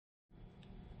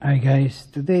Hi guys,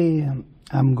 today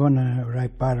I'm gonna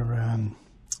repair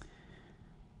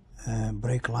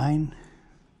brake line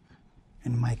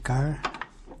in my car.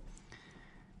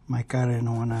 My car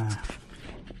don't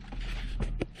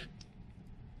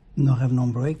have no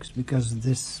brakes because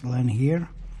this line here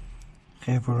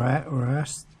have a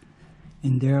rust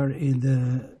in there in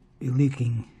the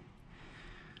leaking.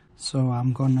 So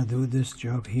I'm gonna do this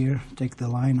job here, take the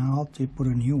line out and put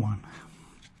a new one.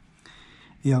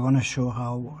 We are gonna show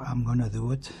how I'm gonna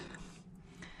do it.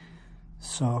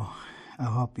 So I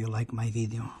hope you like my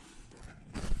video.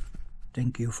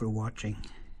 Thank you for watching.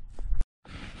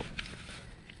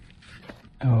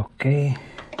 Okay,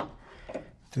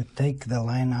 to take the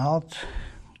line out,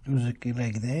 use a key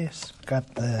like this,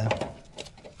 cut the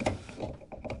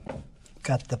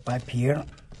pipe here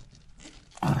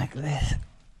like this.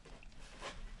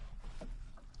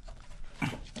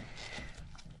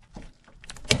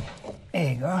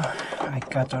 There you go, I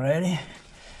cut already.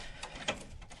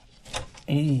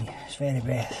 It's very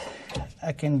bad.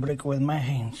 I can break with my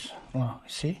hands. Oh,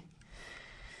 see?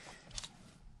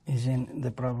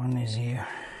 The problem is here.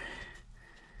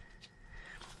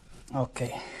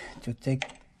 Okay, to take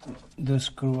the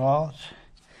screw out,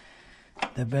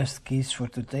 the best keys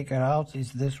to take it out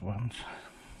is this one.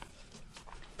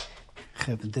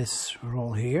 Have this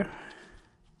roll here.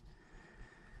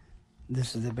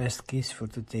 This is the best keys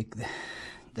to take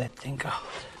that thing out.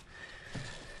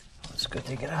 Let's go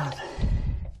take it out.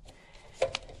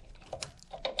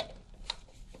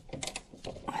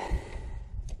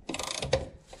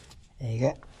 There you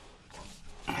go.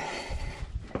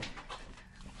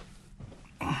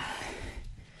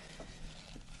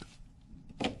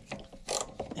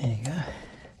 There you go.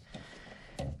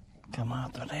 Come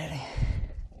out already.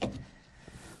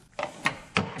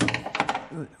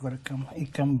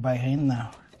 It come by hand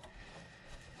now.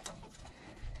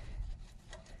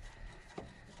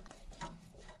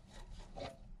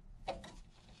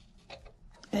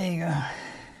 There you go.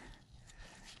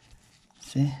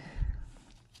 See?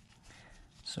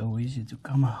 So easy to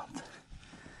come out.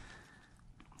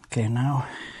 Okay, now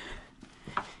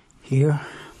here,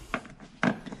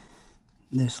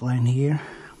 this line here.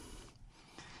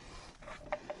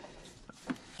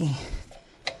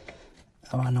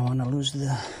 I don't want to lose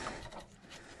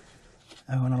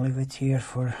I want to leave it here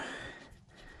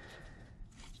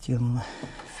till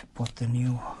put the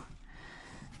new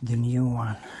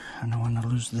one. I don't want to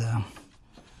lose the.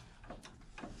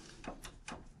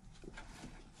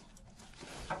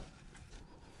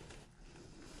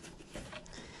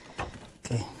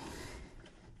 Okay.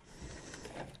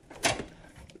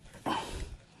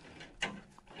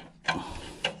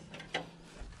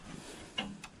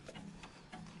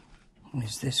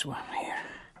 Is this one here?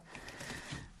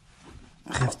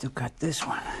 I have to cut this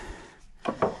one.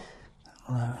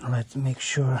 Let's make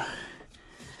sure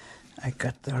I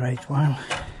cut the right one.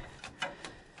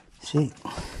 See?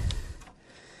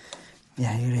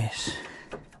 Yeah, it is.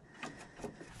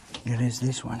 It is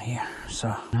this one here.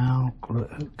 So now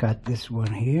cut this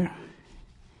one here.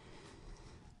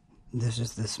 This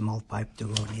is the small pipe to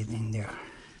go in there.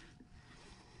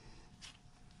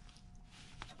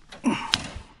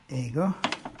 There you go.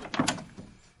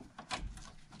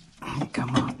 You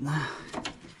come out now.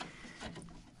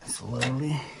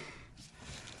 Slowly.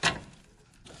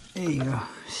 There you go.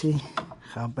 See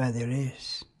how bad it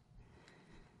is.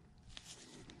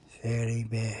 Very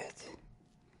bad.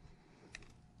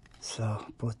 So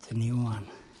put the new one.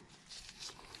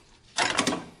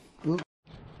 Oop.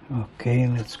 Okay,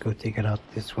 let's go take it out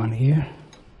this one here.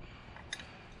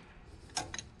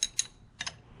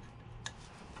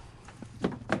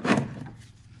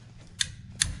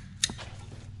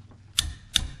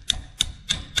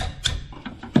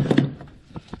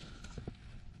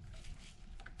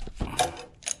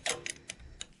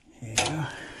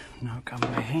 Now come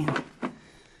by hand.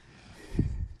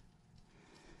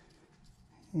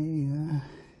 There you go.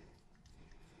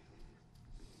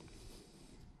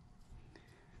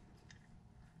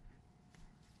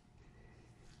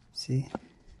 See?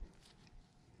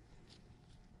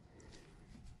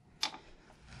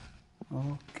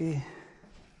 Okay.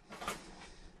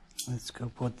 Let's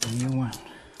go put the new one.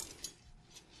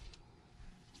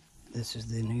 This is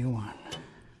the new one.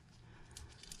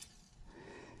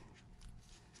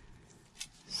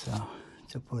 So,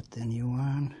 to put the new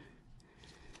one,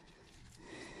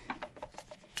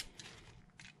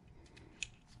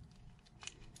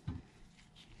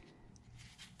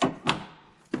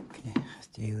 okay,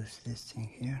 have to use this thing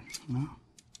here, no?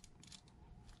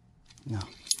 No.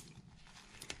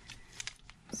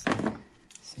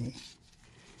 See?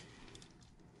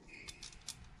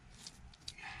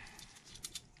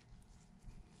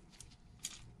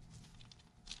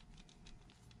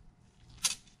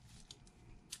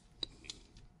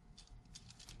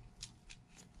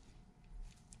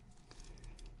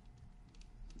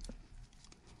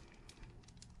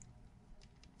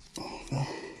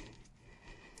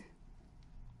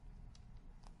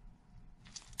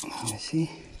 see?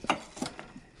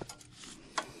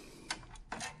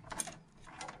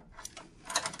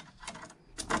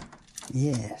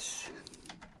 Yes,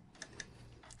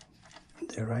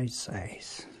 the right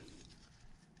size.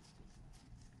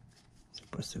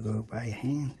 Supposed to go by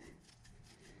hand.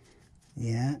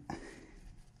 Yeah.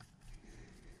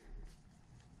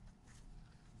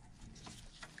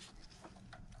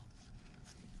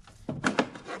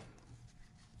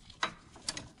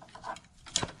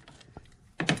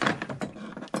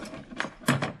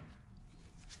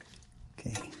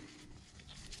 Okay.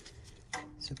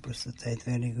 Supposed to tight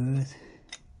very good.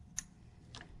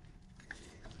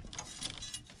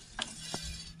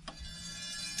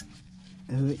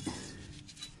 Ooh.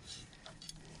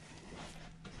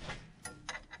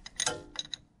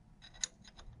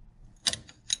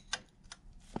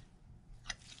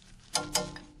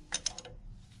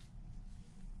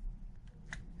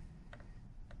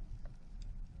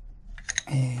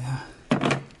 There you go.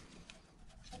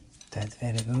 That's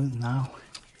very good. Now,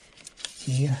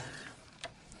 here,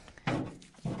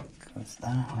 goes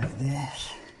down like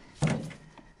this.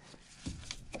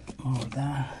 More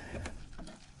down.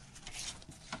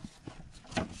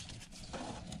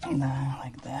 Down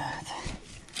like that.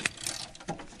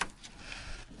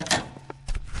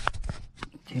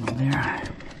 Till there.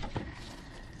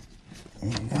 There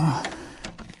you go.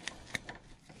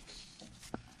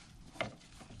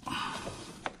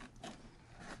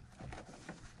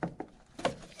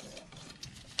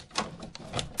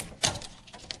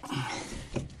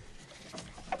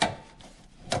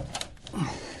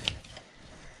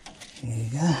 There you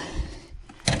go.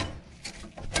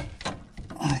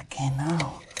 Okay,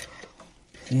 now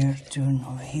here, turn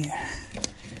over here.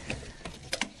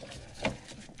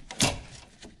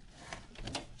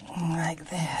 Like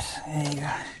this. There you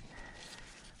go.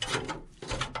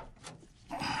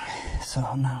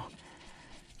 So now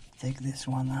take this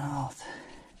one out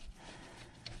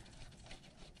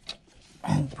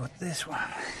and put this one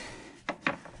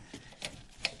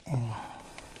in.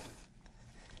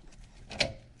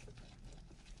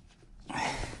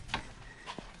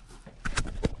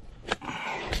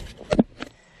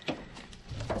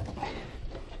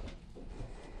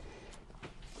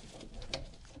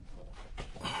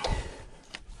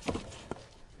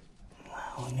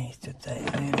 We need to take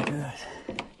very good.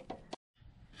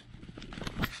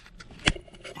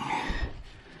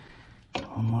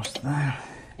 Almost there.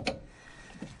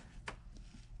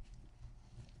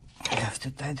 You have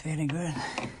to tight very good.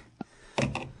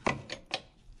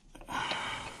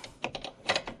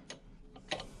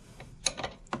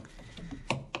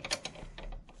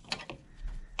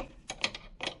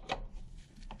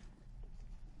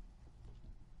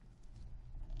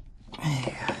 There you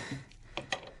go.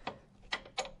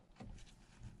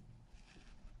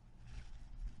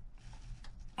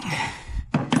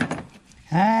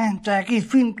 Tämäkin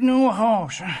film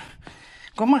nuohous.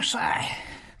 Kom sai.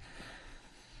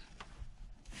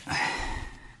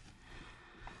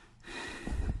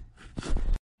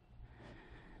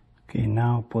 Okay,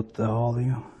 now put the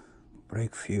oil,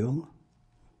 brake fuel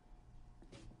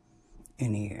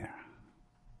in here.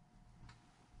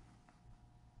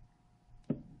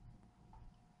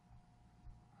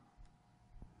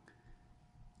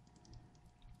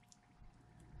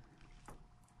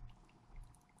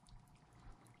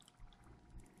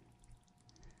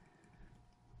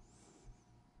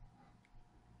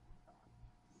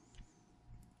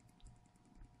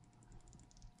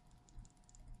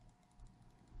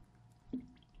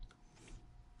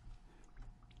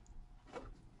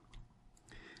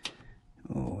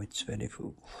 Oh, it's very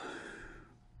full.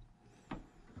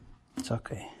 It's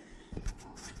okay.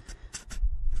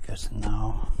 Because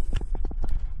now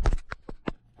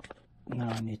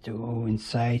I need to go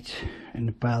inside in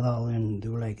the pedal and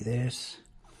do like this.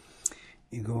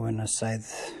 You go in a side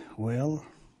wheel,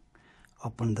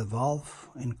 open the valve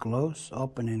and close,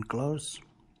 open and close.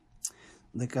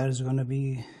 The car is gonna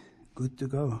be good to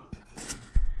go.